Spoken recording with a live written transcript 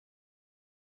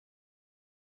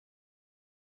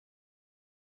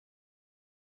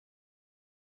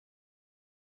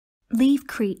Leave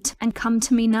Crete and come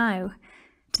to me now,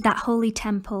 to that holy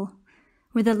temple,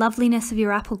 where the loveliness of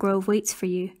your apple grove waits for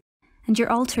you, and your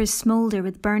altars smoulder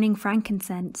with burning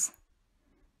frankincense.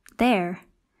 There,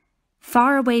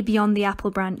 far away beyond the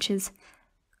apple branches,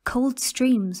 cold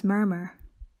streams murmur.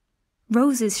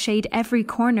 Roses shade every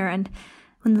corner, and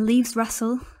when the leaves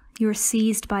rustle, you are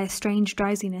seized by a strange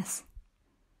drowsiness.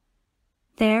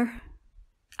 There,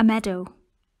 a meadow,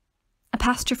 a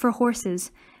pasture for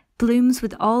horses, blooms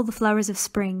with all the flowers of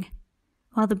spring,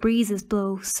 while the breezes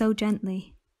blow so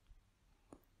gently.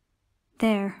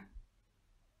 There,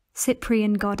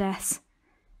 Cyprian goddess,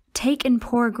 take and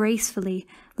pour gracefully,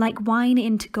 like wine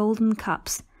into golden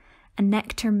cups, a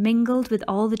nectar mingled with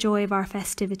all the joy of our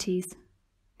festivities.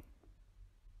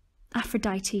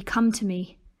 Aphrodite, come to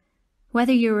me,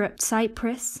 whether you are at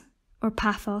Cyprus, or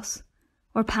Paphos,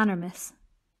 or Panormus.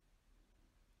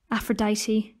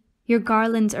 Aphrodite, your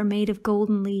garlands are made of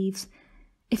golden leaves.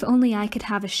 If only I could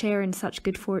have a share in such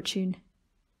good fortune.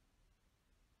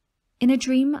 In a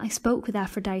dream I spoke with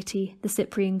Aphrodite, the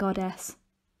Cyprian goddess.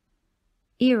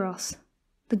 Eros,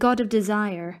 the god of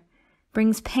desire,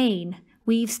 brings pain,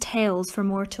 weaves tales for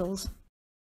mortals.